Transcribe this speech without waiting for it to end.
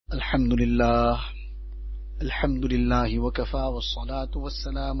الحمد لله الحمد لله وكفى والصلاة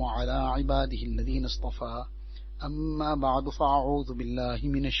والسلام على عباده الذين اصطفى أما بعد فأعوذ بالله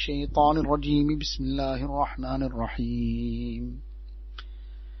من الشيطان الرجيم بسم الله الرحمن الرحيم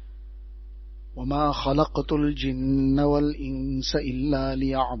وما خلقت الجن والإنس إلا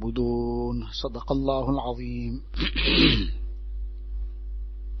ليعبدون صدق الله العظيم.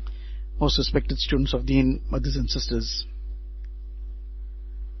 Most respected students of Deen, mothers and sisters,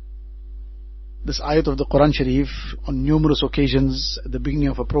 this ayat of the Quran Sharif, on numerous occasions at the beginning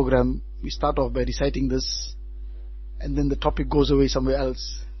of a program, we start off by reciting this, and then the topic goes away somewhere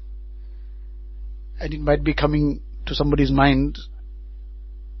else, and it might be coming to somebody's mind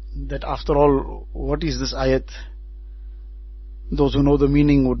that after all, what is this ayat? Those who know the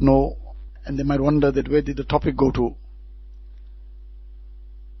meaning would know, and they might wonder that where did the topic go to?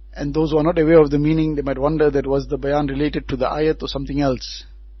 And those who are not aware of the meaning, they might wonder that was the bayan related to the ayat or something else.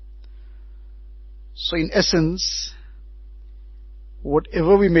 So in essence,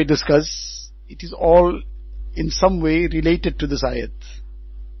 whatever we may discuss, it is all in some way related to this ayat.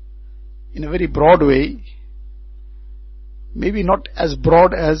 In a very broad way, maybe not as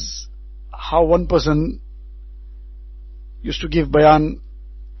broad as how one person used to give bayan,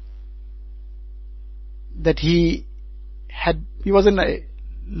 that he wasn't a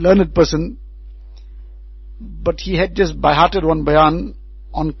learned person, but he had just by-hearted one bayan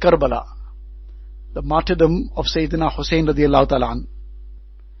on Karbala, the martyrdom of Sayyidina Hussain radiallahu ta'ala an.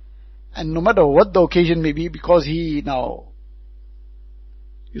 And no matter what the occasion may be, because he now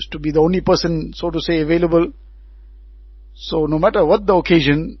used to be the only person, so to say, available, so no matter what the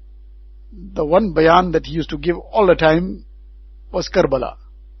occasion, the one bayan that he used to give all the time was Karbala.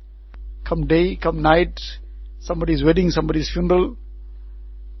 Come day, come night, somebody's wedding, somebody's funeral,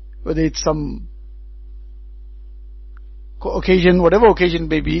 whether it's some occasion, whatever occasion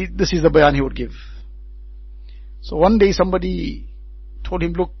may be, this is the bayan he would give. So one day somebody told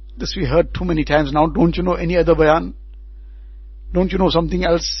him, look, this we heard too many times now, don't you know any other bayan? Don't you know something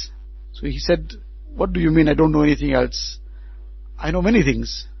else? So he said, what do you mean I don't know anything else? I know many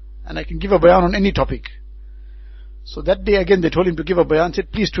things, and I can give a bayan on any topic. So that day again they told him to give a bayan,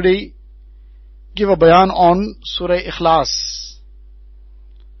 said, please today give a bayan on Surah Ikhlas,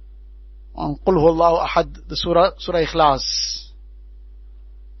 on Qul Huwallahu Ahad, the Surah Ikhlas.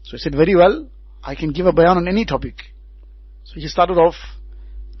 So he said, very well, I can give a bayan on any topic. So he started off,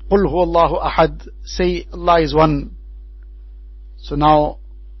 Qul Huwallahu Ahad, say Allah is one. So now,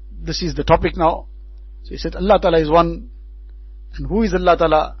 this is the topic now. So he said, Allah Ta'ala is one. And who is Allah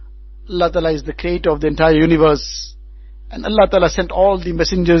Ta'ala? Allah Ta'ala is the creator of the entire universe. And Allah Ta'ala sent all the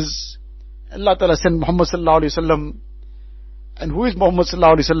messengers. Allah Ta'ala sent Muhammad Sallallahu Alaihi Wasallam. And who is Muhammad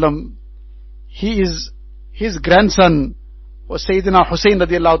Sallallahu Alaihi Wasallam? His grandson was Sayyidina Hussain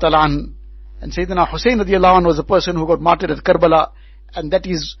radiallahu ta'ala an. And Sayyidina Hussain radiallahu an was the person who got martyred at Karbala. And that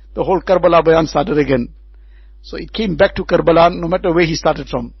is the whole Karbala bayan started again. So it came back to Karbala no matter where he started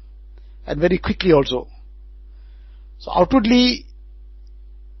from. And very quickly also. So outwardly,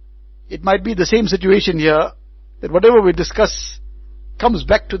 it might be the same situation here, that whatever we discuss comes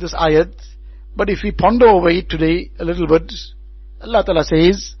back to this ayat. But if we ponder over it today a little bit, Allah Ta'ala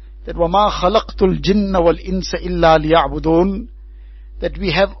says that وَمَا خَلَقْتُ الْجِنَّ وَالْإِنسَ إِلَّا لِيَعْبُدُونَ, that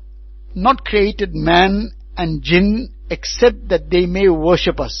we have not created man and jinn except that they may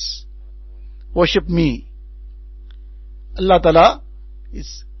worship us, worship me. Allah Ta'ala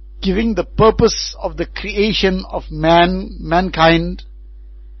is giving the purpose of the creation of mankind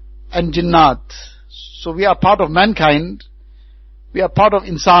and jinnat. So we are part of mankind, we are part of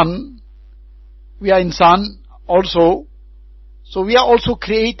insan, we are insan also. So we are also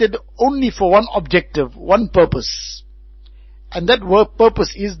created only for one objective, one purpose. And that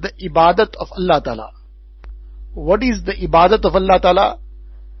purpose is the Ibaadat of Allah Ta'ala. What is the Ibaadat of Allah Ta'ala?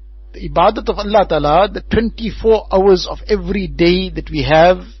 The Ibaadat of Allah Ta'ala, the 24 hours of every day that we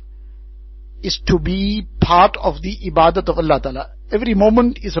have, is to be part of the Ibaadat of Allah Ta'ala. Every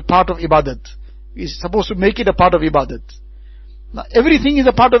moment is a part of Ibadat. We are supposed to make it a part of Ibadat. Now everything is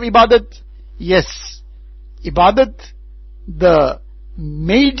a part of Ibadat. Yes, Ibadat, the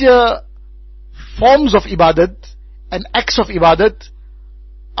major forms of Ibadat and acts of Ibadat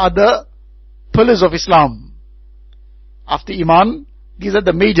are the pillars of Islam. After Iman, these are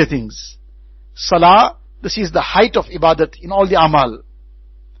the major things. Salah, this is the height of Ibadat in all the Amal.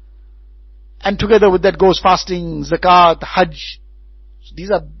 And together with that goes fasting, zakat, hajj. So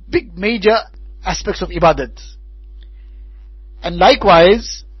these are big major aspects of Ibadat. And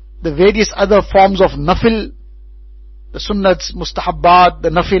likewise, the various other forms of nafil, the sunnats, mustahabbat, the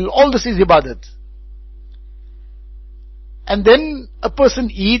nafil, all this is Ibadat. and then a person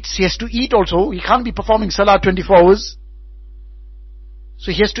eats, he has to eat also. He can't be performing salah 24 hours.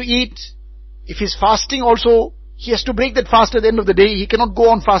 So he has to eat. If he's fasting also, he has to break that fast at the end of the day. He cannot go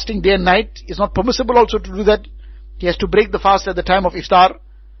on fasting day and night. It's not permissible also to do that. He has to break the fast at the time of iftar.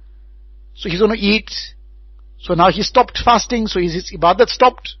 So he's going to eat. So now he stopped fasting, so his ibadat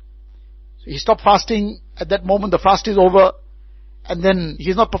stopped. So he stopped fasting. At that moment the fast is over. And then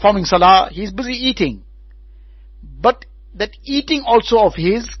he's not performing salah. He's busy eating. But that eating also of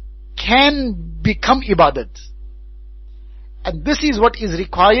his can become ibadat. And this is what is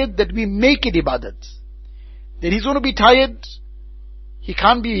required, that we make it ibadat. Then he's going to be tired. He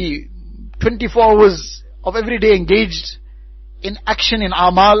can't be 24 hours of every day engaged in action, in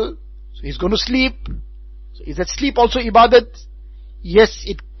amal. So he's going to sleep. So is that sleep also ibadat? Yes,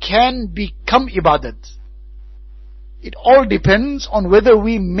 it can become ibadat. It all depends on whether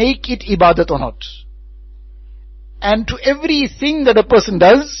we make it ibadat or not. And to everything that a person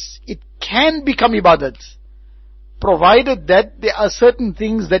does, it can become ibadat, provided that there are certain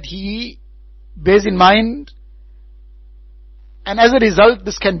things that he bears in mind, and as a result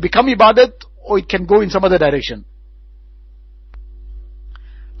this can become ibadat or it can go in some other direction.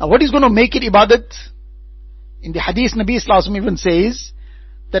 Now what is going to make it ibadat? In the hadith, Nabi Sallallahu Alaihi Wasallam even says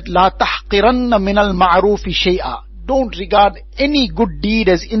that La tahqiranna min al-ma'rufi shay'a. Don't regard any good deed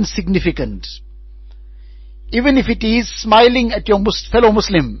as insignificant. Even if it is smiling at your fellow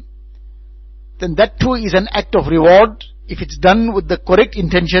Muslim, then that too is an act of reward. If it's done with the correct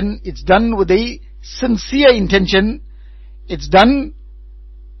intention, it's done with a sincere intention, it's done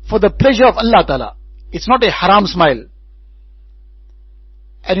for the pleasure of Allah Ta'ala. It's not a haram smile.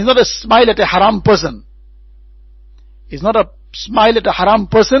 And it's not a smile at a haram person. It's not a smile at a haram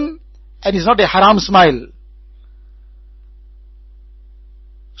person, and it's not a haram smile.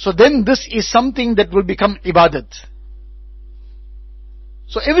 So then this is something that will become ibadat.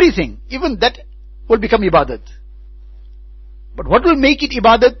 So everything, even that will become ibadat. But what will make it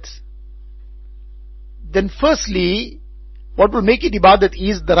ibadat? Then firstly, what will make it ibadat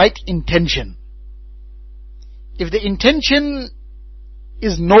is the right intention. If the intention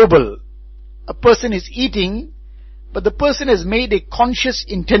is noble, a person is eating, but the person has made a conscious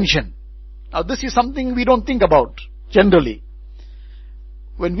intention. Now this is something we don't think about generally.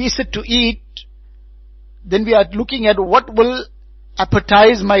 When we sit to eat, then we are looking at what will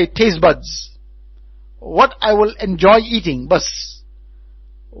appetize my taste buds, what I will enjoy eating, bas,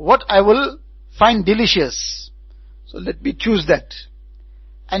 what I will find delicious. So let me choose that.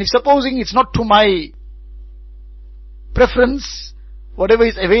 And if supposing it's not to my preference, whatever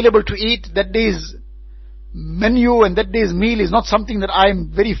is available to eat, that day's menu and that day's meal is not something that I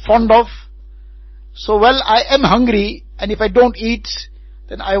am very fond of. So well, I am hungry, and if I don't eat,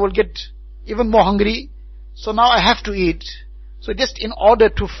 then I will get even more hungry. So now I have to eat. So just in order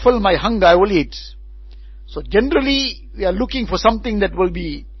to fill my hunger, I will eat. So generally, we are looking for something that will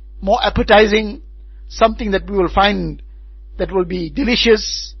be more appetizing, something that we will find that will be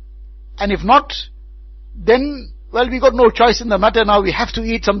delicious. And if not, then, well, we got no choice in the matter. Now we have to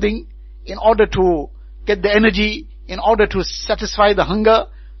eat something in order to get the energy, in order to satisfy the hunger.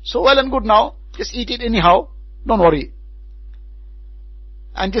 So well and good now, just eat it anyhow, don't worry.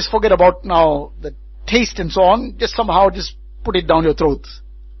 And just forget about now the taste and so on, just somehow just put it down your throat.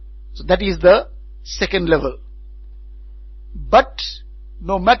 So that is the second level. But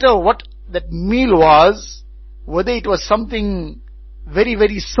no matter what that meal was, whether it was something very,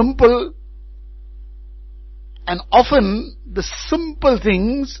 very simple, and often the simple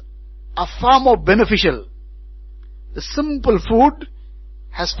things are far more beneficial. The simple food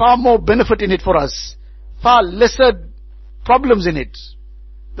has far more benefit in it for us, far lesser problems in it.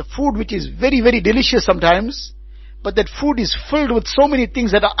 The food which is very, very delicious sometimes, but that food is filled with so many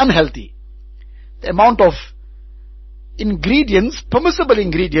things that are unhealthy. The amount of ingredients, permissible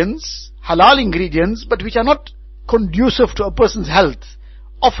ingredients, halal ingredients, but which are not conducive to a person's health,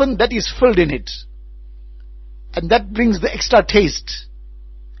 often that is filled in it. And that brings the extra taste.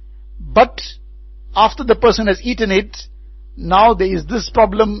 But after the person has eaten it, now there is this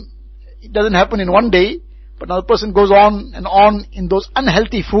problem. It doesn't happen in one day, but now the person goes on and on in those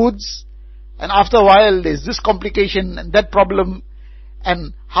unhealthy foods, and after a while there's this complication and that problem,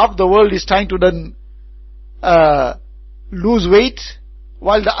 and half the world is trying to then lose weight,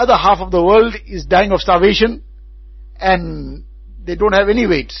 while the other half of the world is dying of starvation, and they don't have any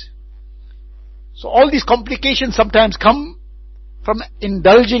weight. So all these complications sometimes come from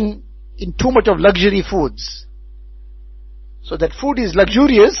indulging in too much of luxury foods. So that food is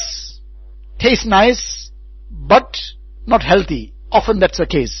luxurious, tastes nice, but not healthy. Often that's the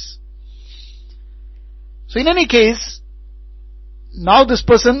case. So in any case, now this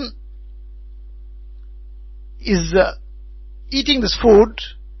person is eating this food,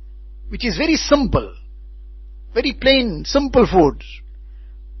 which is very simple, very plain, simple food.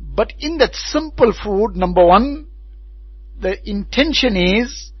 But in that simple food, number one, the intention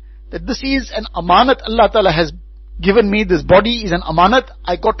is that this is an amanat Allah Ta'ala has given me. This body is an amanat.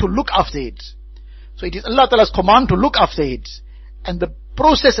 I got to look after it. So it is Allah Ta'ala's command to look after it. And the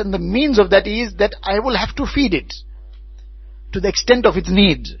process and the means of that is that I will have to feed it to the extent of its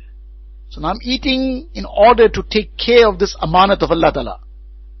need. So now I'm eating in order to take care of this amanat of Allah Ta'ala.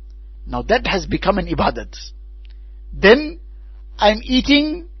 Now that has become an ibadat. Then I'm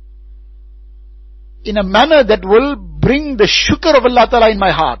eating in a manner that will bring the shukr of Allah Ta'ala in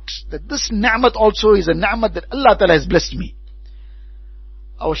my heart. That this ni'mat also is a ni'mat that Allah Ta'ala has blessed me.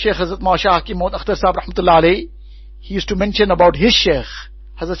 Our Shaykh Hazrat Mawasha Hakim Maud Akhtar Sahib Rahmatullah Alayhi, he used to mention about his Shaykh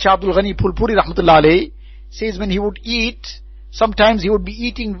Hazrat Shah Abdul Ghani Phulpuri Rahmatullah Alayhi, says when he would eat, sometimes he would be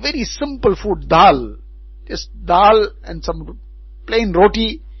eating very simple food, dal. Just dal and some plain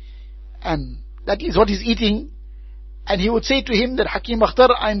roti, and that is what he's eating. And he would say to him that, Hakim Akhtar,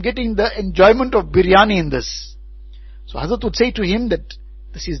 I am getting the enjoyment of biryani in this. So Hazrat would say to him that,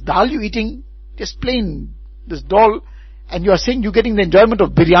 this is dal you eating, just plain, this dal, and you are saying you're getting the enjoyment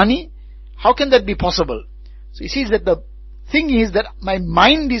of biryani? How can that be possible? So he says that the thing is that my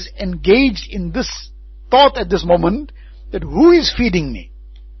mind is engaged in this thought at this moment, that who is feeding me?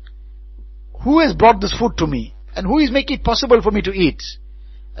 Who has brought this food to me? And who is making it possible for me to eat?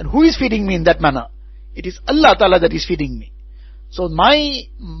 And who is feeding me in that manner? It is Allah Ta'ala that is feeding me. So my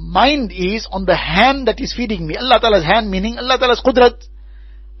mind is on the hand that is feeding me. Allah Ta'ala's hand, meaning Allah Ta'ala's qudrat.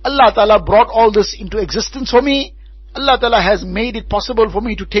 Allah Ta'ala brought all this into existence for me. Allah Ta'ala has made it possible for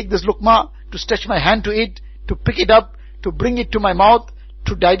me to take this luqma, to stretch my hand to it, to pick it up, to bring it to my mouth,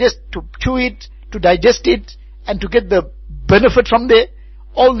 to digest, to chew it, to digest it, and to get the benefit from there.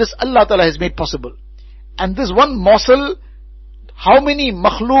 All this Allah Ta'ala has made possible. And this one morsel, how many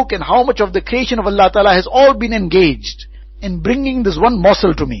makhluk and how much of the creation of Allah Ta'ala has all been engaged in bringing this one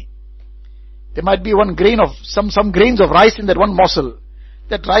morsel to me. There might be one grain of, some grains of rice in that one morsel.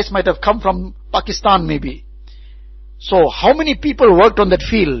 That rice might have come from Pakistan maybe. So how many people worked on that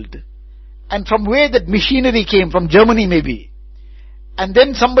field? And from where that machinery came, from Germany maybe. And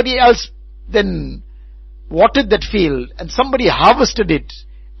then somebody else then watered that field, and somebody harvested it,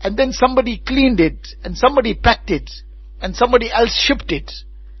 and then somebody cleaned it, and somebody packed it, and somebody else shipped it.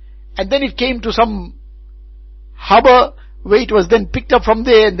 And then it came to some harbor where it was then picked up from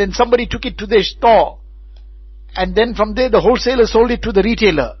there, and then somebody took it to their store. And then from there the wholesaler sold it to the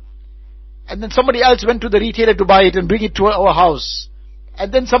retailer. And then somebody else went to the retailer to buy it and bring it to our house.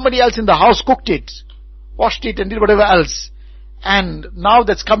 And then somebody else in the house cooked it, washed it and did whatever else. And now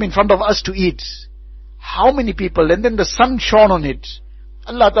that's come in front of us to eat. How many people? And then the sun shone on it.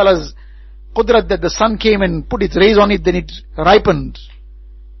 Allah Ta'ala's qudrat that the sun came and put its rays on it, then it ripened.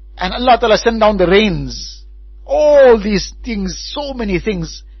 And Allah Ta'ala sent down the rains. All these things, so many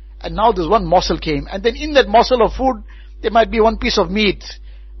things. And now this one morsel came. And then in that morsel of food, there might be one piece of meat,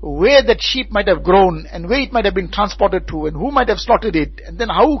 where that sheep might have grown, and where it might have been transported to, and who might have slaughtered it, and then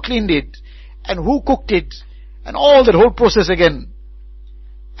how cleaned it, and who cooked it, and all that whole process again.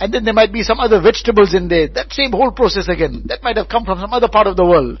 And then there might be some other vegetables in there, that same whole process again. That might have come from some other part of the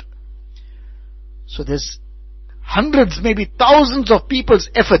world. So there's hundreds, maybe thousands of people's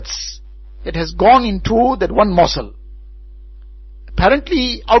efforts that has gone into that one morsel.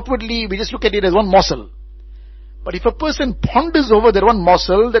 Apparently, outwardly, we just look at it as one morsel. But if a person ponders over that one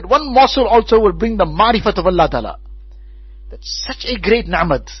morsel also will bring the marifat of Allah Ta'ala. That's such a great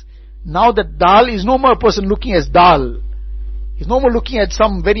ni'mat. Now that dal is no more a person looking as dal. He's no more looking at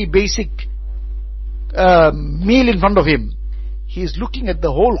some very basic meal in front of him. He is looking at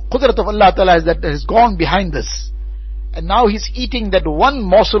the whole qudrat of Allah Ta'ala that has gone behind this. And now he's eating that one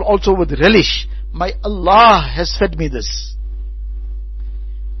morsel also with relish. My Allah has fed me this.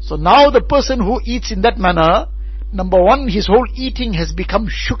 So now the person who eats in that manner, number one, his whole eating has become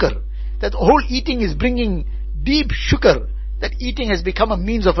shukr. That whole eating is bringing deep shukr. That eating has become a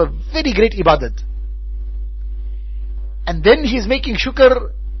means of a very great ibadat. And then he is making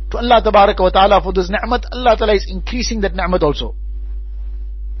shukr to Allah Tabaraka wa Ta'ala for this ni'mat. Allah Ta'ala is increasing that ni'mat also.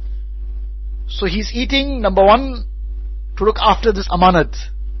 So he's eating, number one, to look after this amanat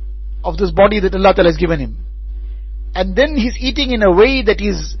of this body that Allah Ta'ala has given him. And then he's eating in a way that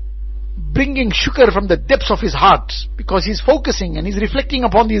is bringing shukr from the depths of his heart, because he's focusing and he's reflecting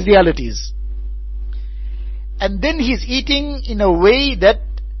upon these realities. And then he's eating in a way that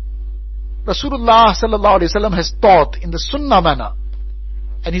Rasulullah sallallahu alaihi wasallam has taught in the sunnah manner.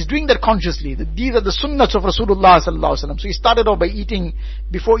 And he's doing that consciously. These are the sunnats of Rasulullah sallallahu alaihi wasallam. So he started off by eating,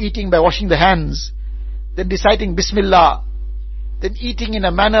 before eating by washing the hands, then reciting Bismillah, then eating in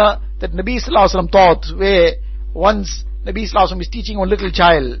a manner that Nabi sallallahu alaihi wasallam taught, where once Nabi sallallahu alaihi wasallam is teaching a little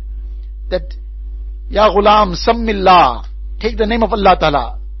child that, Ya ghulam, sammillah, take the name of Allah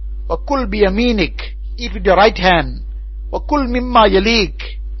Ta'ala, wa kul bi yaminik, eat with your right hand, wa kul mimma yalik,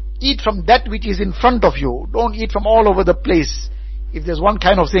 eat from that which is in front of you, don't eat from all over the place, if there's one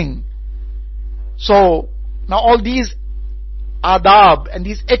kind of thing. So, now all these adab and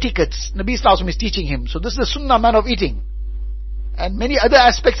these etiquettes, Nabi sallallahu alaihi wasallam is teaching him. So this is the sunnah man of eating. And many other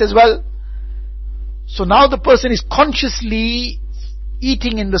aspects as well. So now the person is consciously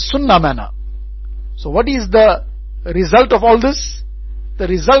eating in the sunnah manner. So what is the result of all this? The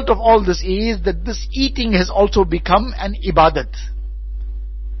result of all this is that this eating has also become an ibadat.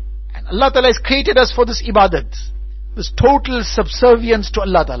 And Allah Ta'ala has created us for this ibadat, this total subservience to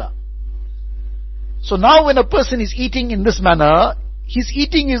Allah Ta'ala. So now when a person is eating in this manner, his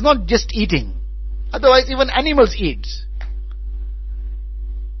eating is not just eating. Otherwise even animals eat.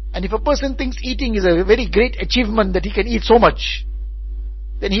 And if a person thinks eating is a very great achievement, that he can eat so much,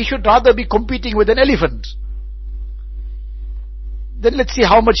 then he should rather be competing with an elephant. Then let's see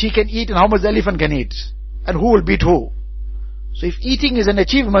how much he can eat and how much the elephant can eat, and who will beat who. So if eating is an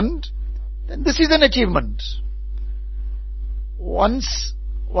achievement, then this is an achievement. Once,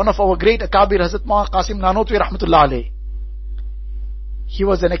 one of our great Akabir, Hazrat Ma'a Qasim Nanotwi Rahmatullah Alayh, he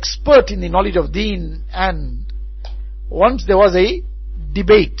was an expert in the knowledge of Deen, and once there was a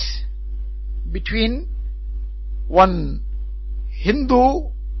debate between one Hindu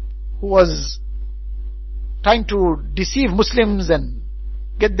who was trying to deceive Muslims and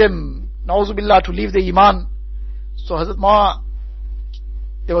get them, na'uzubillah, to leave the Iman. So Hazrat Ma'a,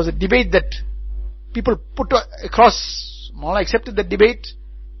 there was a debate that people put across. Maulana accepted the debate.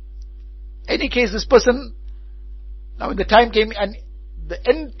 Any case, this person, now when the time came, and the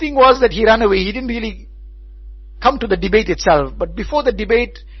end thing was that he ran away. He didn't really come to the debate itself. But before the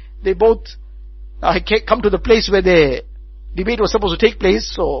debate, they both come to the place where the debate was supposed to take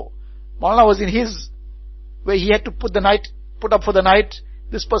place. So Maulana was in his, where he had to put up for the night.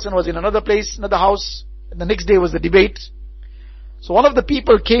 This person was in another place, another house, and the next day was the debate. So one of the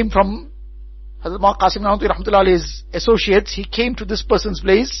people came from Hazrat Ma'a Qasim Nanotwi Rahmatullah Alayhi's associates. He came to this person's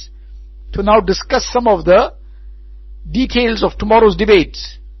place to now discuss some of the details of tomorrow's debate,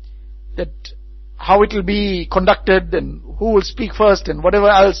 that how it will be conducted and who will speak first and whatever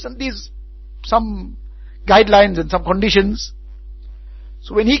else, and these some guidelines and some conditions.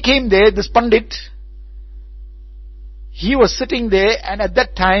 So when he came there, this Pandit, he was sitting there, and at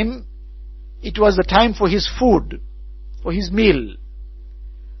that time it was the time for his food, for his meal.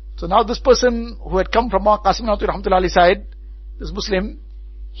 So now this person who had come from Qasim Nanotwi Rahmatullah Alayhi side, this Muslim,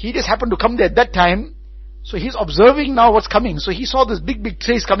 he just happened to come there at that time. So he's observing now what's coming. So he saw this big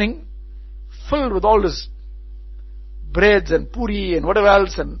trays coming, filled with all this breads and puri and whatever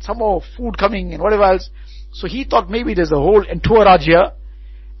else, and some more food coming and whatever else. So he thought maybe there's a whole entourage here,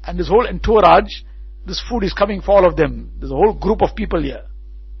 and this whole entourage, this food is coming for all of them. There's a whole group of people here.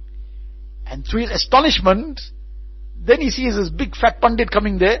 And to his astonishment, then he sees this big fat Pandit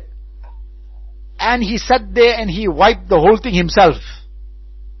coming there, and he sat there and he wiped the whole thing himself.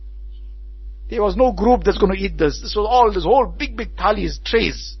 There was no group that's going to eat this. This was all, this whole big thalis,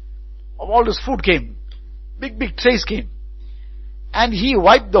 trays of all this food came. Big trays came. And he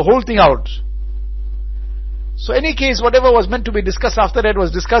wiped the whole thing out. So any case, whatever was meant to be discussed after that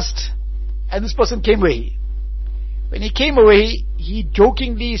was discussed, and this person came away. When he came away, he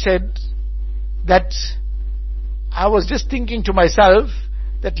jokingly said that, I was just thinking to myself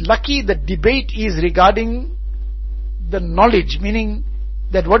that lucky the debate is regarding the knowledge, meaning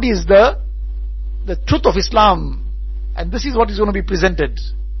that what is the truth of Islam, and this is what is going to be presented.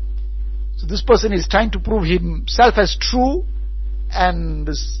 So this person is trying to prove himself as true and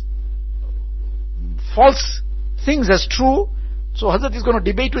this false things as true. So Hazrat is going to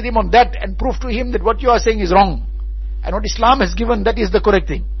debate with him on that and prove to him that what you are saying is wrong, and what Islam has given, that is the correct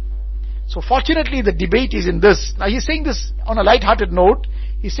thing. So fortunately the debate is in this. Now he's saying this on a light-hearted note.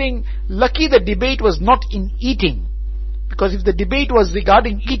 He's saying, lucky the debate was not in eating. Because if the debate was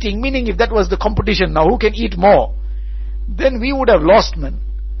regarding eating, meaning if that was the competition, now who can eat more, then we would have lost, man.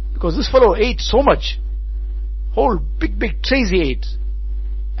 Because this fellow ate so much. Whole big trays he ate.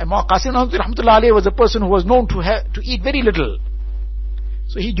 And Ma'a Qasim Nanotwi Rahmatullah Alayhi was a person who was known to eat very little.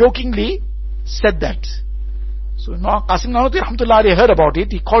 So he jokingly said that. So when Ma'a Qasim Nanotwi Rahmatullah Alayhi heard about it,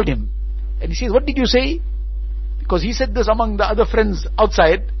 he called him. And he says, what did you say? Because he said this among the other friends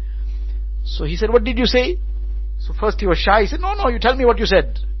outside. So he said, what did you say? So first he was shy. He said, no, you tell me what you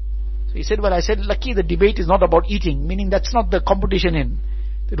said. So he said, well, I said, lucky the debate is not about eating, meaning that's not the competition in.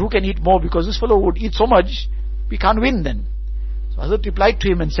 That who can eat more, because this fellow would eat so much, we can't win then. So Hazrat replied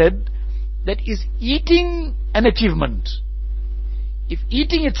to him and said, that is eating an achievement. If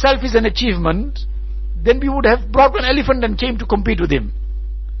eating itself is an achievement, then we would have brought an elephant and came to compete with him.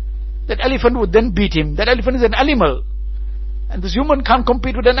 That elephant would then beat him. That elephant is an animal. And this human can't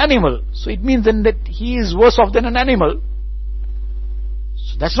compete with an animal. So it means then that he is worse off than an animal.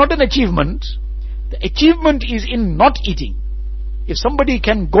 So that's not an achievement. The achievement is in not eating. If somebody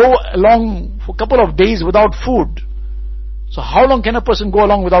can go along for a couple of days without food, so how long can a person go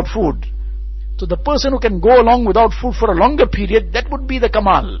along without food? So the person who can go along without food for a longer period, that would be the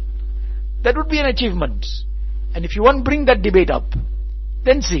kamal. That would be an achievement. And if you want to bring that debate up,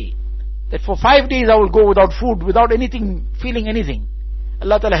 then see that for 5 days I will go without food, without anything, feeling anything.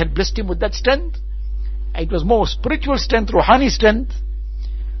 Allah Ta'ala had blessed him with that strength. It was more spiritual strength, ruhani strength.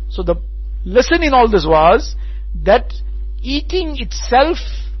 So the lesson in all this was that eating itself,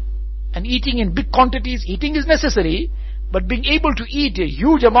 and eating in big quantities, eating is necessary, but being able to eat a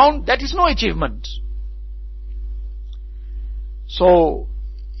huge amount, that is no achievement. So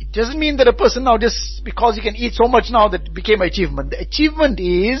it doesn't mean that a person now, just because he can eat so much now, that it became achievement. The achievement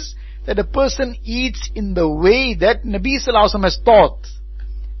is that a person eats in the way that Nabi Sallallahu Alaihi Wasallam has taught,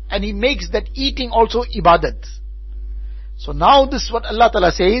 and he makes that eating also ibadat. So now this is what Allah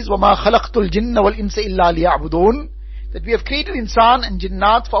Ta'ala says, وَمَا خَلَقْتُ الْجِنَّ وَالْإِنسَ إِلَّا لِيَعْبُدُونَ, that we have created insan and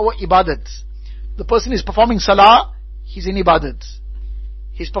jinnat for our ibadat. The person is performing salah, he's in ibadat.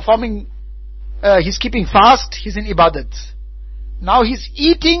 He's keeping fast, he's in ibadat. Now his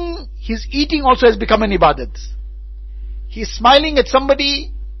eating also has become an ibadat. He's smiling at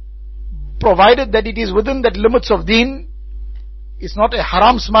somebody, provided that it is within that limits of deen. It's not a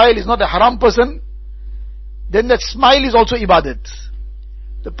haram smile, it's not a haram person. Then that smile is also ibadat.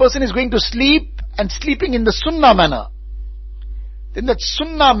 The person is going to sleep and sleeping in the sunnah manner. Then that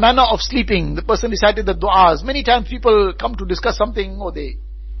sunnah manner of sleeping, the person recited the du'as. Many times people come to discuss something, or they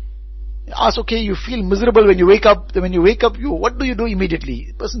ask, okay, you feel miserable when you wake up. Then when you wake up, what do you do immediately?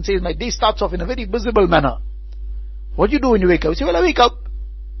 The person says, my day starts off in a very miserable manner. What do you do when you wake up? You say, well, I wake up.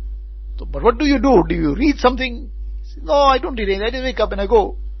 So, but what do you do? Do you read something? Say, no, I don't read anything. I just wake up and I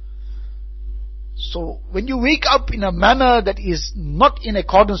go. So when you wake up in a manner that is not in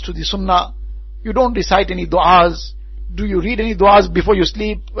accordance to the sunnah, you don't recite any du'as. Do you read any du'as before you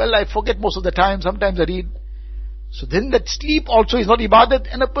sleep? Well, I forget most of the time. Sometimes I read. So then that sleep also is not ibadat,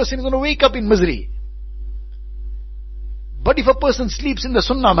 and a person is going to wake up in misery. But if a person sleeps in the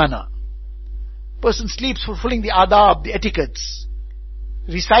sunnah manner, person sleeps fulfilling the adab, the etiquettes,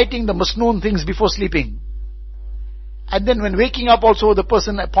 reciting the masnoon things before sleeping, and then when waking up also, the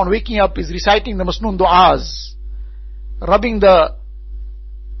person upon waking up is reciting the masnoon du'as, rubbing the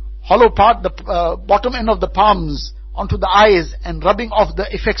hollow part, the bottom end of the palms onto the eyes and rubbing off the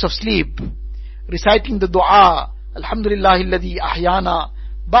effects of sleep, reciting the dua, Alhamdulillahi alladhi ahyana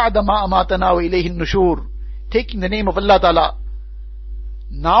ba'da ma amatana wa ilayhi nushur, taking the name of Allah Ta'ala.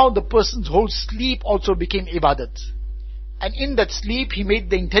 Now the person's whole sleep also became ibadat. And in that sleep he made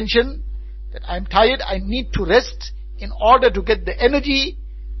the intention that I am tired, I need to rest in order to get the energy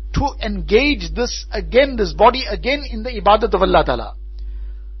to engage this body again in the ibadat of Allah Ta'ala.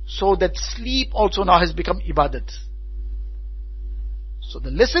 So that sleep also now has become ibadat. So the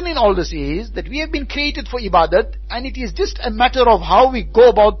lesson in all this is that we have been created for ibadat, and it is just a matter of how we go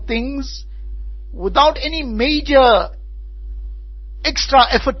about things without any major extra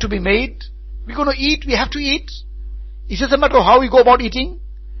effort to be made. We're going to eat, we have to eat. It's just a matter of how we go about eating.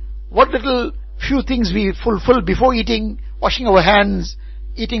 What little few things we fulfill before eating, washing our hands,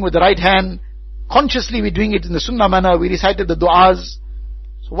 eating with the right hand. Consciously we're doing it in the sunnah manner, we recited the du'as.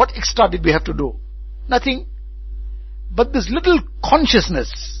 So what extra did we have to do? Nothing. But this little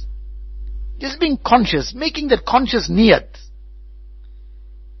consciousness, just being conscious, making that conscious niyat,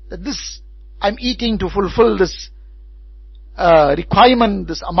 that this, I'm eating to fulfill this requirement,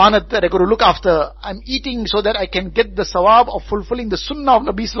 this amanat that I got to look after. I'm eating so that I can get the sawab of fulfilling the sunnah of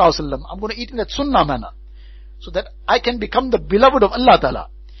Nabi Sallallahu Alaihi Wasallam. I'm going to eat in that sunnah manner, so that I can become the beloved of Allah Ta'ala.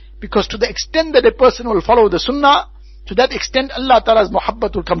 Because to the extent that a person will follow the sunnah, to that extent Allah Ta'ala's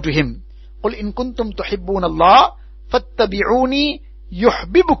muhabbat will come to him. قُلْ إِن كُنْتُمْ تُحِبُّونَ اللَّهَ فَاتَّبِعُونِي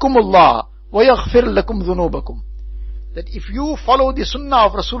يُحْبِبُكُمُ اللَّهُ وَيَغْفِرْ لَكُمْ ذُنُوبَكُمْ. That if you follow the sunnah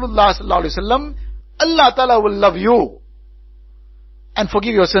of Rasulullah Sallallahu Alaihi Wasallam, Allah Ta'ala will love you and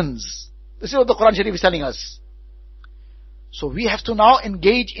forgive your sins. This is what the Quran Sharif is telling us. So we have to now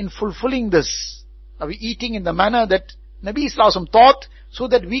engage in fulfilling this. Are we eating in the manner that Nabi Sallallahu Alaihi Wasallam taught, so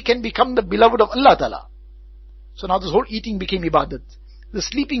that we can become the beloved of Allah Ta'ala? So now this whole eating became ibadat. The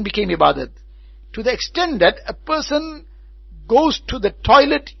sleeping became ibadat. To the extent that a person goes to the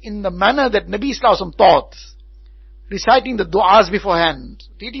toilet in the manner that Nabi Sallallahu Alaihi Wasallam taught, reciting the du'as beforehand,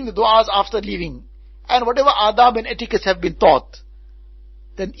 reading the du'as after leaving, and whatever adab and etiquettes have been taught,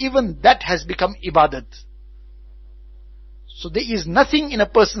 then even that has become ibadat. So there is nothing in a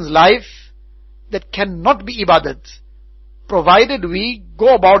person's life that cannot be ibadat, provided we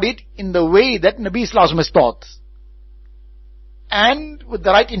go about it in the way that Nabi Sallallahu Alaihi Wasallam has taught, and with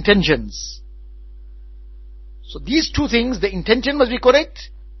the right intentions. So these two things, the intention must be correct,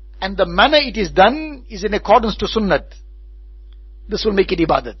 and the manner it is done is in accordance to sunnat. This will make it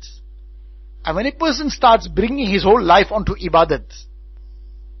ibadat. And when a person starts bringing his whole life onto ibadat,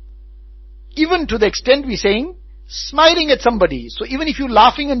 even to the extent we're saying, smiling at somebody. So even if you're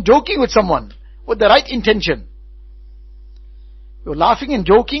laughing and joking with someone, with the right intention, you're laughing and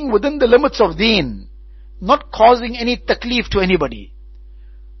joking within the limits of deen, not causing any taklif to anybody,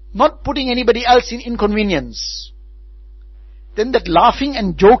 not putting anybody else in inconvenience, then that laughing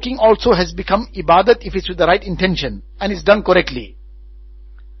and joking also has become ibadat if it's with the right intention and it's done correctly.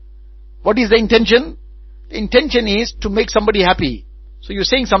 What is the intention? The intention is to make somebody happy. So you're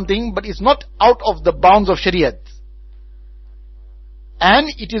saying something, but it's not out of the bounds of Shariat. And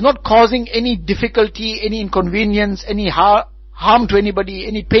it is not causing any difficulty, any inconvenience, any harm to anybody,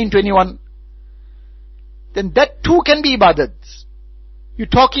 any pain to anyone. Then that too can be ibadat. You're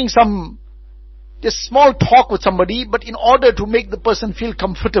talking some just small talk with somebody, but in order to make the person feel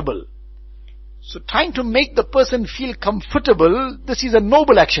comfortable. So trying to make the person feel comfortable, this is a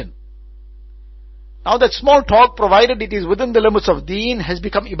noble action. Now that small talk, provided it is within the limits of deen, has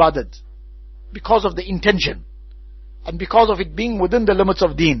become ibadat, because of the intention, and because of it being within the limits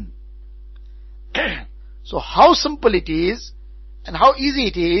of deen. So how simple it is, and how easy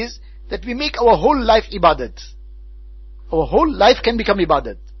it is, that we make our whole life ibadat. Our whole life can become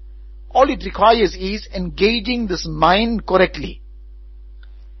ibadat. All it requires is engaging this mind correctly,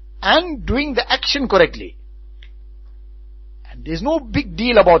 and doing the action correctly. And there's no big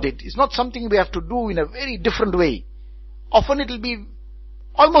deal about it. It's not something we have to do in a very different way. Often it will be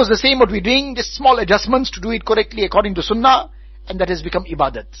almost the same what we're doing, just small adjustments to do it correctly according to sunnah, and that has become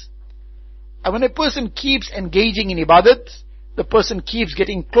ibadat. And when a person keeps engaging in ibadat, the person keeps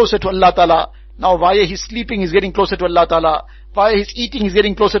getting closer to Allah Ta'ala. Now via his sleeping he's getting closer to Allah Ta'ala. Via his eating he's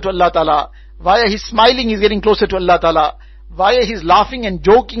getting closer to Allah Ta'ala. Via his smiling he's getting closer to Allah Ta'ala. Via his laughing and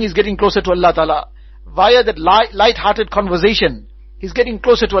joking he's getting closer to Allah Ta'ala. Via that light-hearted conversation he's getting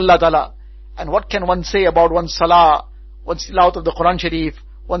closer to Allah Ta'ala. And what can one say about one's salah, one's tilawat of the Quran Sharif,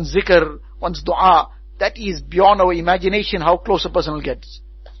 one's zikr, one's dua? That is beyond our imagination how close a person will get.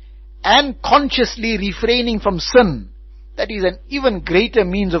 And consciously refraining from sin, that is an even greater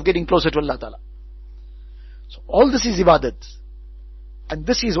means of getting closer to Allah Ta'ala. So all this is ibadat. And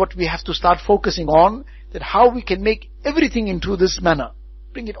this is what we have to start focusing on, that how we can make everything into this manner.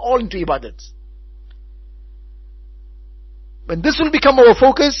 Bring it all into ibadat. When this will become our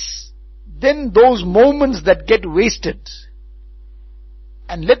focus, then those moments that get wasted,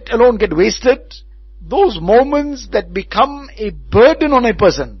 and let alone get wasted, those moments that become a burden on a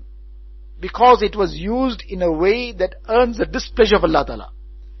person, because it was used in a way that earns the displeasure of Allah Ta'ala.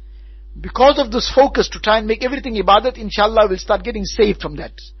 Because of this focus to try and make everything ibadat, inshallah we'll start getting saved from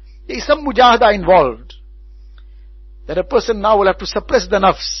that. There is some mujahada involved, that a person now will have to suppress the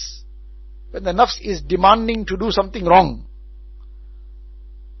nafs, when the nafs is demanding to do something wrong.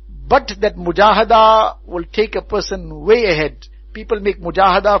 But that mujahada will take a person way ahead. People make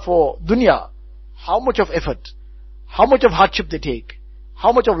mujahada for dunya. How much of effort, how much of hardship they take,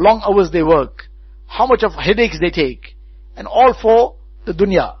 how much of long hours they work, how much of headaches they take, and all for the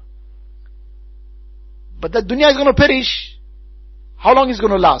dunya. But that dunya is going to perish. How long is it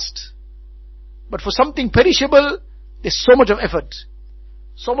going to last? But for something perishable, there's so much of effort,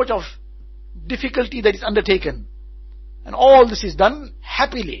 so much of difficulty that is undertaken. And all this is done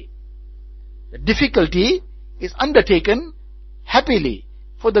happily. The difficulty is undertaken happily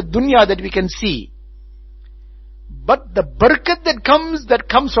for the dunya that we can see. But the barakat that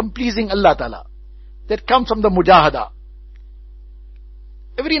comes from pleasing Allah Ta'ala, that comes from the mujahada.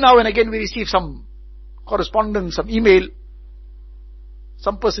 Every now and again we receive some correspondence, some email.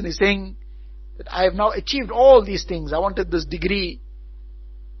 Some person is saying that I have now achieved all these things. I wanted this degree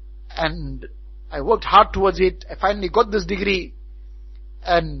and I worked hard towards it. I finally got this degree,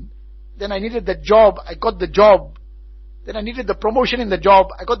 and then I needed that job. I got the job. Then I needed the promotion in the job.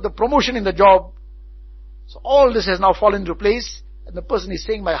 I got the promotion in the job. So all this has now fallen into place, and the person is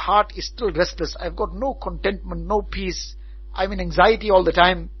saying, my heart is still restless. I've got no contentment, no peace. I'm in anxiety all the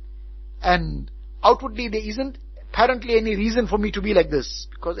time, and outwardly there isn't apparently any reason for me to be like this,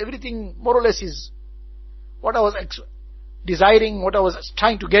 because everything more or less is what I was desiring, what I was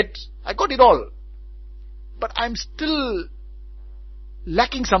trying to get. I got it all. But I'm still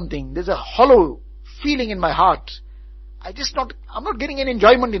lacking something. There's a hollow feeling in my heart. I'm not getting any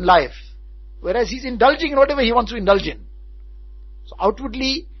enjoyment in life. Whereas he's indulging in whatever he wants to indulge in. So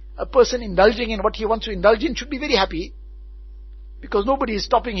outwardly, a person indulging in what he wants to indulge in should be very happy, because nobody is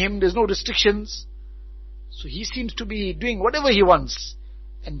stopping him, there's no restrictions. So he seems to be doing whatever he wants.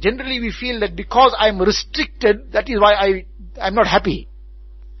 And generally we feel that because I'm restricted, that is why I'm not happy.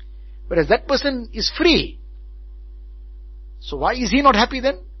 Whereas that person is free. So why is he not happy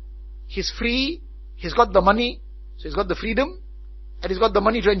then? He's free, he's got the money, so he's got the freedom, and he's got the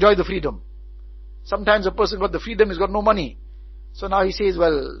money to enjoy the freedom. Sometimes a person got the freedom, he's got no money. So now he says,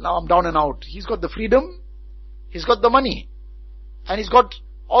 well, now I'm down and out. He's got the freedom, he's got the money, and he's got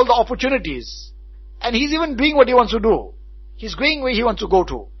all the opportunities. And he's even doing what he wants to do. He's going where he wants to go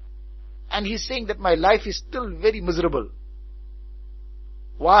to. And he's saying that my life is still very miserable.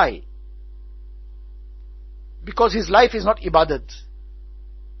 Why? Because his life is not ibadat.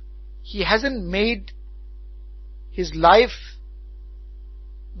 He hasn't made his life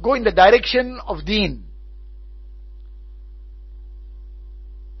go in the direction of deen.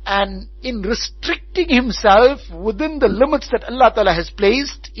 And in restricting himself within the limits that Allah Ta'ala has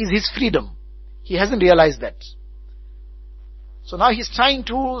placed is his freedom. He hasn't realized that. So now he's trying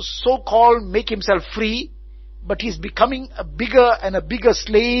to so-called make himself free, but he's becoming a bigger and a bigger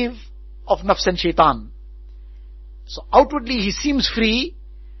slave of nafs and shaitan. So outwardly he seems free,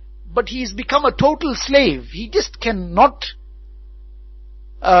 but he's become a total slave. He just cannot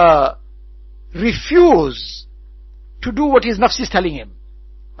refuse to do what his nafs is telling him.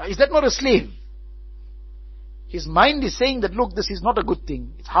 Now, is that not a slave? His mind is saying that, look, this is not a good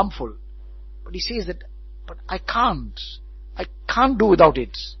thing, it's harmful. But he says that, but I can't do without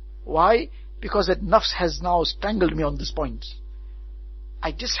it. Why? Because that nafs has now strangled me on this point.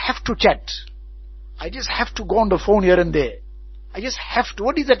 I just have to chat. I just have to go on the phone here and there. I just have to.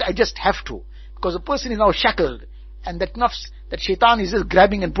 What is that? I just have to. Because the person is now shackled, and that nafs, that shaitan is just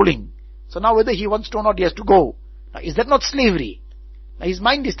grabbing and pulling. So now whether he wants to or not, he has to go. Now is that not slavery? Now his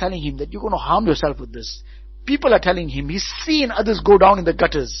mind is telling him that you're going to harm yourself with this. People are telling him, he's seen others go down in the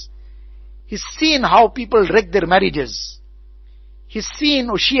gutters. He's seen how people wreck their marriages. He's seen,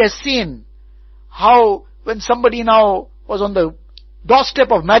 or she has seen, how when somebody now was on the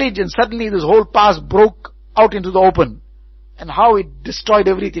doorstep of marriage and suddenly this whole past broke out into the open, and how it destroyed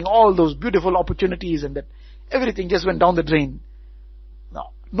everything, all those beautiful opportunities, and that everything just went down the drain. Now,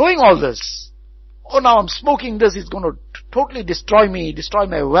 knowing all this, oh now I'm smoking this, it's going to totally destroy me, destroy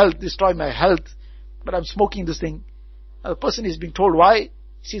my wealth, destroy my health, but I'm smoking this thing. Now the person is being told why?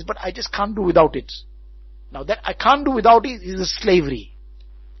 He says, but I just can't do without it. Now that I can't do without it is a slavery.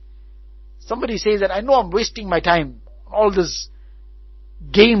 Somebody says that I know I'm wasting my time on all these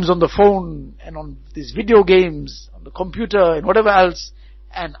games on the phone and on these video games, on the computer and whatever else,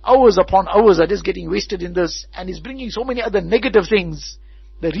 and hours upon hours are just getting wasted in this, and it's bringing so many other negative things.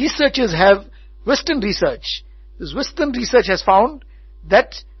 The researchers have, Western research, this Western research has found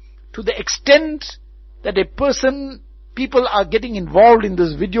that to the extent that people are getting involved in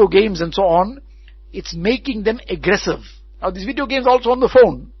these video games and so on, it's making them aggressive. Now these video games also on the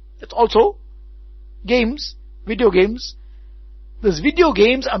phone, it's also games, video games. These video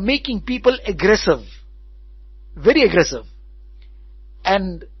games are making people aggressive, very aggressive.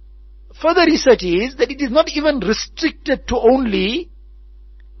 And further research is that it is not even restricted to only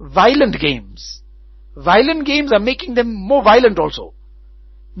violent games. Violent games are making them more violent also,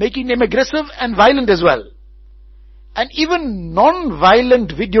 making them aggressive and violent as well. And even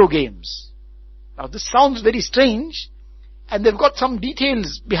non-violent video games. Now this sounds very strange, and they've got some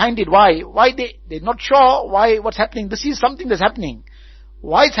details behind it. Why they're not sure what's happening. This is something that's happening.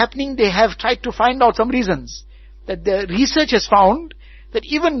 Why it's happening, they have tried to find out some reasons. That the research has found that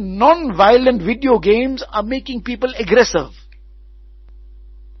even non-violent video games are making people aggressive.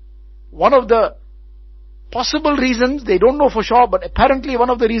 One of the possible reasons, they don't know for sure, but apparently one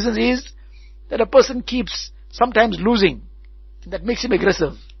of the reasons is that a person keeps sometimes losing. That makes him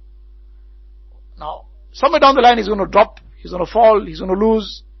aggressive. Now, somewhere down the line he's going to drop, he's going to fall, he's going to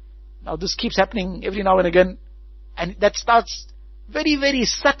lose. Now this keeps happening every now and again. And that starts very, very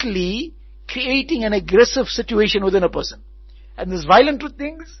subtly creating an aggressive situation within a person. And this violent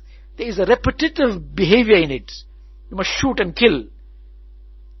things, there is a repetitive behavior in it. You must shoot and kill. You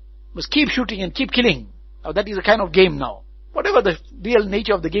must keep shooting and keep killing. Now that is a kind of game now. Whatever the real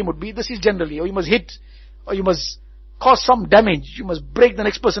nature of the game would be, this is generally, or you must hit, or you must cause some damage, you must break the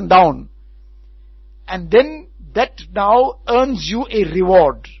next person down. And then that now earns you a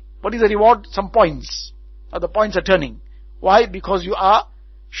reward. What is the reward? Some points. Now the points are turning. Why? Because you are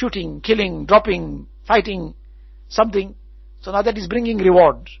shooting, killing, dropping, fighting, something. So now that is bringing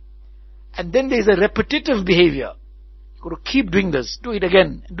reward. And then there is a repetitive behavior. You got to keep doing this. Do it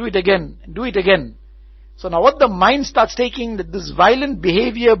again, do it again, do it again. So now what the mind starts taking, that this violent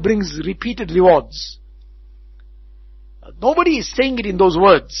behavior brings repeated rewards. Nobody is saying it in those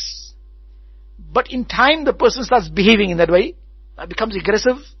words. But in time the person starts behaving in that way. Becomes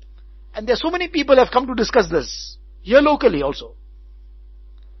aggressive. And there are so many people have come to discuss this. Here locally also.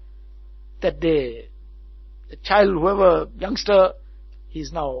 That the child, whoever, youngster,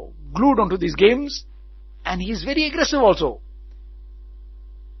 he's now glued onto these games. And he's very aggressive also.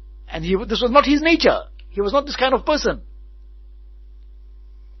 And this was not his nature. He was not this kind of person.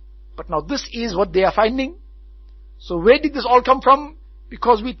 But now this is what they are finding. So where did this all come from?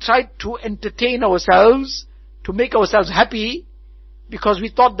 Because we tried to entertain ourselves, to make ourselves happy, because we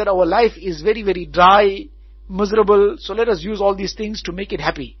thought that our life is very, very dry, miserable, so let us use all these things to make it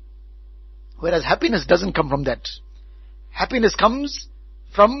happy. Whereas happiness doesn't come from that. Happiness comes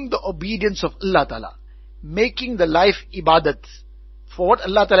from the obedience of Allah Ta'ala. Making the life ibadat. For what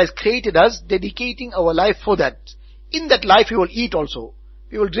Allah Ta'ala has created us, dedicating our life for that. In that life we will eat also.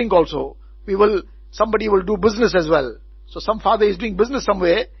 We will drink also. Somebody will do business as well. So some father is doing business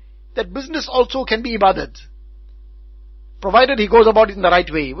somewhere. That business also can be ibadat. Provided he goes about it in the right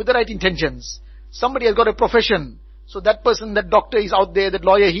way, with the right intentions. Somebody has got a profession. So that person, that doctor is out there, that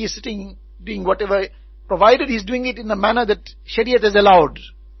lawyer, he is sitting, doing whatever. Provided he is doing it in a manner that Shariat has allowed.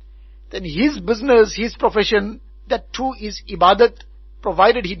 Then his business, his profession, that too is ibadat,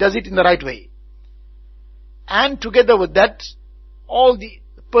 provided he does it in the right way. And together with that, all the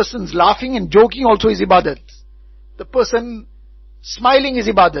persons laughing and joking also is ibadat. The person smiling is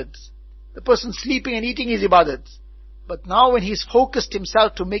ibadat. The person sleeping and eating is ibadat. But now when he's focused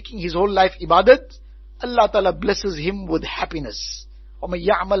himself to making his whole life ibadat, Allah Ta'ala blesses him with happiness. وَمَنْ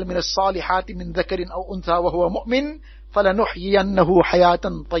يَعْمَلْ مِنَ الصَّالِحَاتِ مِنْ ذَكَرٍ أَوْ أُنْثَى وَهُوَ مُؤْمِنٌ فَلَنُحْيِيَنَّهُ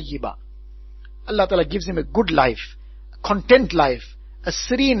حَيَاةً طَيِّبًا. Allah Ta'ala gives him a good life, a content life, a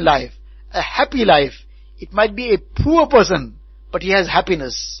serene life, a happy life. It might be a poor person, but he has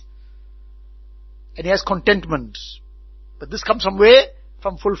happiness. And he has contentment. But this comes from where?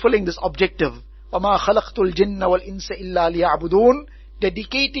 From fulfilling this objective. وَمَا خَلَقْتُ الْجِنَّ وَالْإِنسَ إِلَّا لِيَعْبُدُونَ.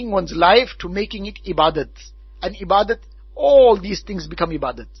 Dedicating one's life to making it ibadat. And ibadat, all these things become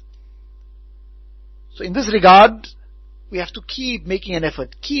ibadat. So in this regard, we have to keep making an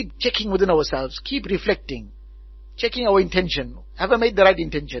effort, keep checking within ourselves, keep reflecting, checking our intention. Have I made the right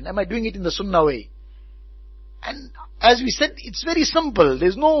intention? Am I doing it in the sunnah way? And as we said, it's very simple.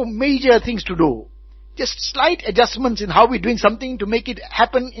 There's no major things to do. Just slight adjustments in how we're doing something to make it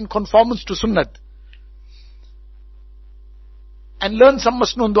happen in conformance to sunnat. And learn some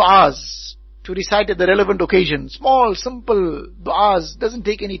masnoon du'as to recite at the relevant occasion. Small, simple du'as. Doesn't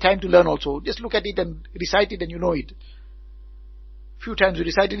take any time to learn also. Just look at it and recite it and you know it. Few times you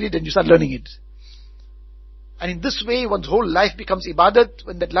recited it and you start learning it. And in this way, one's whole life becomes ibadat.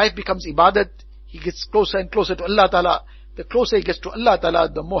 When that life becomes ibadat, he gets closer and closer to Allah Ta'ala. The closer he gets to Allah Ta'ala,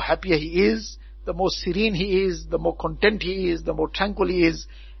 the more happier he is, the more serene he is, the more content he is, the more tranquil he is.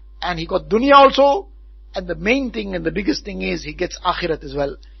 And he got dunya also. And the main thing and the biggest thing is he gets akhirat as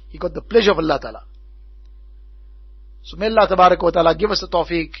well. He got the pleasure of Allah Ta'ala. So may Allah Ta'ala give us the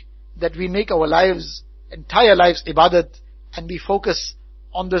tawfiq that we make our lives, entire lives ibadat, and we focus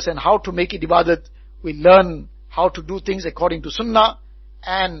on this and how to make it ibadat. We learn how to do things according to sunnah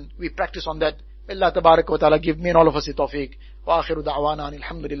and we practice on that. May Allah Ta'ala give me and all of us the tawfiq. Wa akhiru da'wana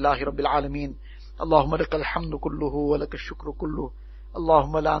alhamdulillahi rabbil alameen. Allahumma lakal hamdu kulluhu wa lakal shukru kulluhu.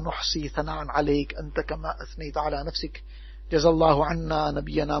 اللهم لا نحصي ثناء عليك أنت كما أثنيت على نفسك جزا الله عنا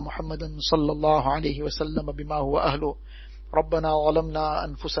نبينا محمدا صلى الله عليه وسلم بما هو أهله ربنا ظلمنا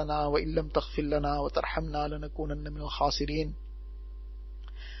أنفسنا وإن لم تغفر لنا وترحمنا لنكونن من الخاسرين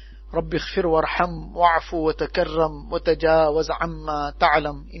رب اغفر وارحم واعف وتكرم وتجاوز عما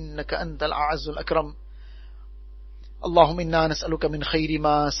تعلم إنك أنت الأعز الأكرم اللهم إنا نسألك من خير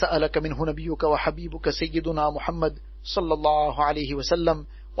ما سألك منه نبيك وحبيبك سيدنا محمد صلى الله عليه وسلم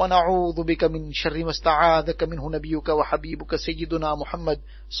ونعوذ بك من شر ما استعاذك منه نبيك وحبيبك سيدنا محمد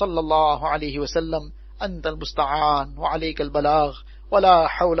صلى الله عليه وسلم أنت المستعان وعليك البلاغ ولا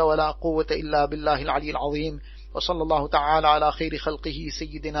حول ولا قوة إلا بالله العلي العظيم وصلى الله تعالى على خير خلقه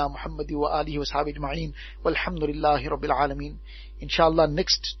سيدنا محمد وآله وصحبه أجمعين والحمد لله رب العالمين. Inshallah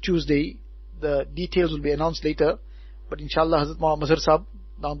next Tuesday the details will be announced later, but inshallah Hazrat Muhammad Mazhar Sahib,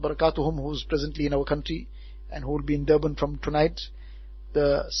 Da'at Barakatuhum, who is presently in our country and who will be in Durban from tonight,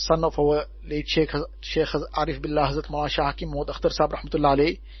 the son of our late Sheikh Arif Billah Hazrat Maulana Shah Hakim Mohd Akhtar Sahib Rahmatullah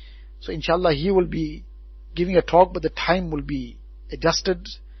Alayh. So inshallah he will be giving a talk, but the time will be adjusted.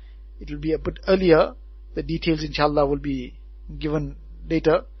 It will be a bit earlier. The details inshallah will be given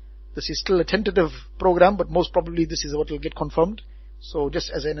later. This is still a tentative program, but most probably this is what will get confirmed. So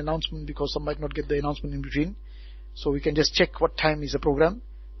just as an announcement, because some might not get the announcement in between, so we can just check what time is the program.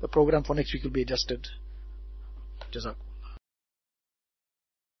 The program for next week will be adjusted. Jazakum.